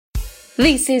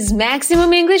This is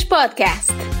Maximum English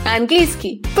Podcast.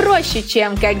 Английский проще,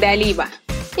 чем когда-либо.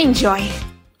 Enjoy!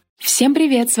 Всем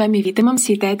привет, с вами Вита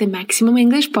Мамсита, это Maximum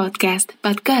English Podcast.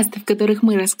 Подкасты, в которых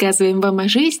мы рассказываем вам о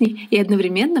жизни и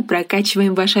одновременно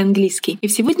прокачиваем ваш английский. И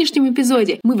в сегодняшнем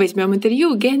эпизоде мы возьмем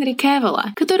интервью Генри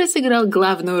Кавилла, который сыграл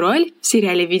главную роль в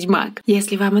сериале «Ведьмак».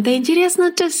 Если вам это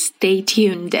интересно, то stay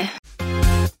tuned.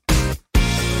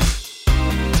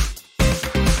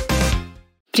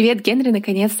 Привет, Генри,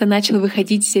 наконец-то начал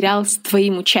выходить сериал с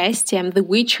твоим участием The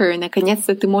Witcher.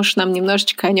 Наконец-то ты можешь нам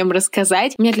немножечко о нем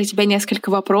рассказать. У меня для тебя несколько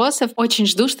вопросов. Очень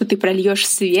жду, что ты прольешь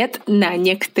свет на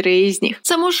некоторые из них.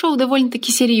 Само шоу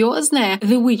довольно-таки серьезное.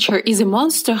 The Witcher is a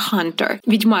monster hunter.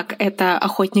 Ведьмак — это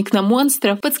охотник на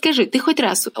монстров. Подскажи, ты хоть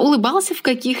раз улыбался в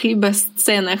каких-либо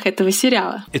сценах этого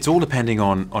сериала? It's all depending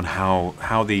on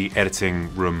how the editing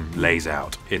room lays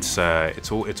out. It's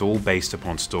all based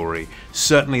upon story.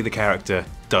 Certainly the character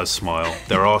does smile.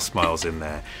 There are smiles in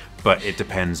there, but it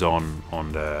depends on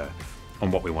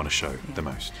what we want to show the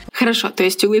most. Хорошо, то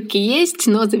есть улыбки есть,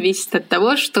 но зависит от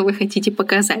того, что вы хотите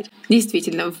показать.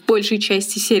 Действительно, в большей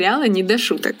части сериала не до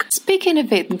шуток. Speaking of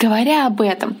it, говоря об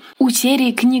этом, у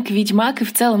серии книг «Ведьмак» и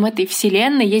в целом этой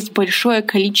вселенной есть большое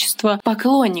количество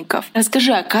поклонников.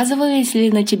 Расскажи, оказывалось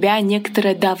ли на тебя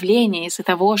некоторое давление из-за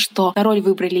того, что на роль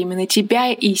выбрали именно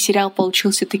тебя, и сериал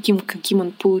получился таким, каким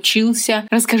он получился?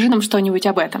 Расскажи нам что-нибудь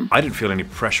об этом. I didn't feel any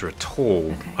pressure at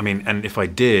all. I mean, and if I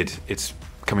did, it's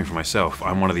coming from myself.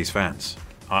 I'm one of these fans.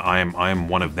 I am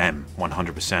one of them,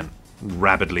 100%,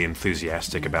 rabidly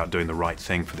enthusiastic about doing the right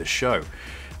thing for this show.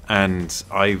 And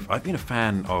I've been a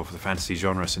fan of the fantasy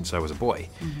genre since I was a boy,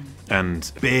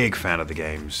 and big fan of the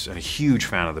games, and a huge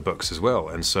fan of the books as well.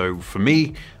 And so for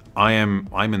me, I'm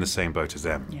in the same boat as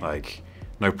them, like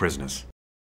no prisoners.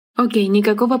 Окей,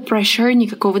 никакого pressure,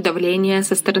 никакого давления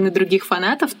со стороны других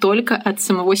фанатов, только от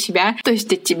самого себя, то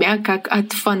есть от тебя, как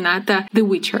от фаната The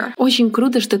Witcher. Очень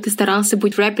круто, что ты старался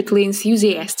быть rapidly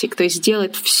enthusiastic, то есть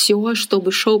сделать все,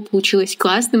 чтобы шоу получилось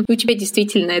классным, и у тебя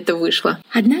действительно это вышло.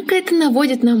 Однако это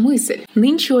наводит на мысль.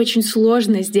 Нынче очень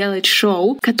сложно сделать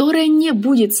шоу, которое не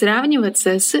будет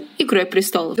сравниваться с «Игрой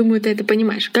престолов». Думаю, ты это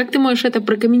понимаешь. Как ты можешь это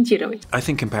прокомментировать? I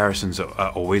think comparisons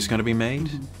are always going to be made,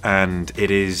 and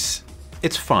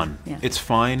it's fun. Yeah. It's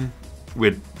fine.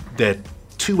 They're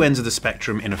two ends of the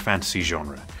spectrum in a fantasy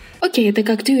genre. Окей, это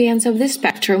как two ends of the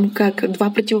spectrum, как два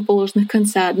противоположных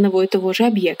конца одного и того же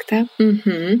объекта.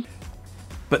 Mm-hmm.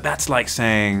 But that's like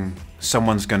saying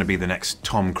someone's going to be the next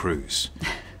Tom Cruise.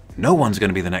 No one's going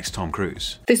to be the next Tom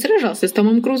Cruise. Ты сражался с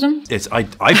Томом Крузом?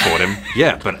 I fought him,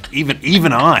 yeah, but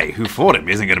even I, who fought him,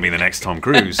 isn't going to be the next Tom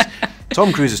Cruise.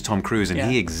 Tom Cruise is Tom Cruise, and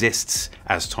he exists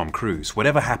as Tom Cruise.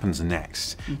 Whatever happens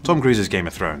next, Tom Cruise is Game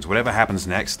of Thrones. Whatever happens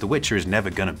next, The Witcher is never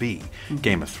going to be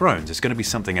Game of Thrones. It's going to be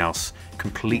something else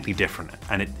completely different.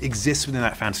 And it exists within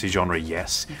that fantasy genre,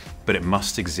 yes, but it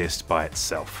must exist by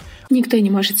itself. Никто не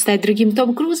может стать другим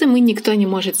Том Крузом, и никто не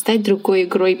может стать другой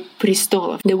 «Игрой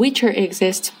престолов». The Witcher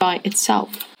exists by itself.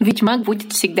 Ведьмак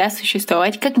будет всегда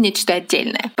существовать как нечто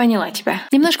отдельное. Поняла тебя.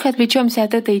 Немножко отвлечемся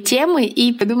от этой темы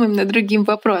и подумаем над другим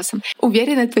вопросом.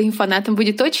 Уверена, твоим фанатам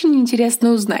будет очень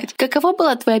интересно узнать, какова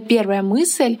была твоя первая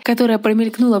мысль, которая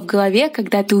промелькнула в голове,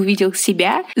 когда ты увидел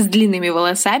себя с длинными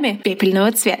волосами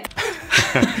пепельного цвета?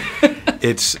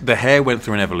 The hair went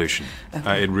through an evolution.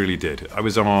 It really did. I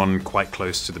was on quite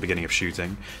close to the beginning of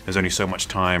shooting. There's only so much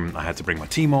time I had to bring my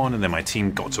team on, and then my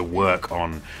team got to work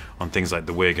on things like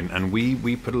the wig, and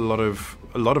we put a lot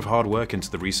of hard work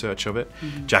into the research of it.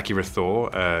 Jackie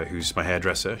Rathor, who's my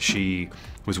hairdresser, she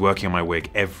was working on my wig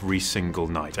every single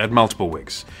night. I had multiple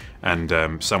wigs, and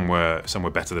some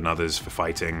were better than others for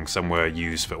fighting, some were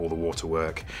used for all the water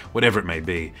work, whatever it may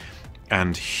be.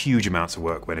 And huge amounts of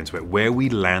work went into it. Where we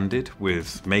landed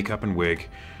with makeup and wig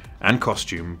and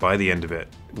costume by the end of it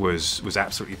was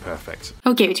absolutely perfect.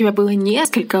 Окей, у тебя было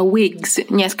несколько wigs,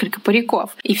 несколько париков,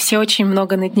 и все очень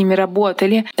много над ними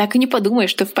работали. Так и не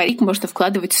подумаешь, что в парик можно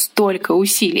вкладывать столько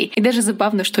усилий. И даже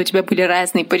забавно, что у тебя были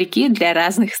разные парики для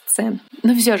разных сцен.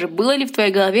 Но все же, было ли в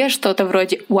твоей голове что-то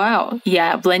вроде «Вау,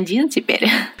 я блондин теперь»?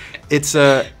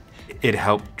 It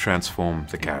helped transform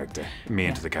me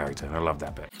into the character. I love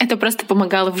that bit. Это просто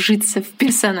помогало вжиться в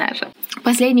персонажа.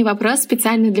 Последний вопрос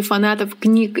специально для фанатов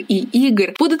книг и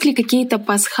игр. Будут ли какие-то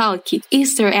пасхалки,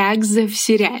 Easter eggs в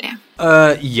сериале?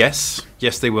 Yes,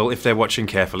 they will, if they're watching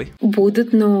carefully.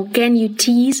 Будут, но can you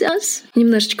tease us?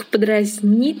 Немножечко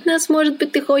подразнить нас, может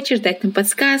быть, ты хочешь, дать нам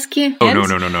подсказки? Oh,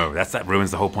 no. That ruins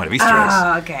the whole point of Easter eggs.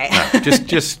 Oh, okay. No,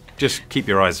 just keep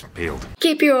your eyes peeled.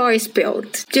 Keep your eyes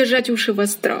peeled. Держать уши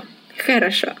востро.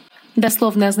 Хорошо.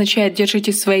 дословно означает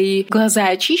 «держите свои глаза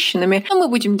очищенными», а мы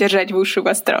будем держать уши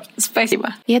востро.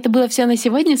 Спасибо. И это было все на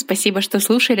сегодня. Спасибо, что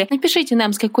слушали. Напишите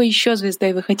нам, с какой еще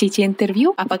звездой вы хотите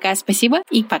интервью. А пока спасибо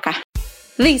и пока.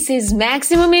 This is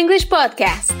Maximum English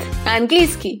Podcast.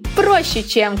 Английский проще,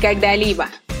 чем когда-либо.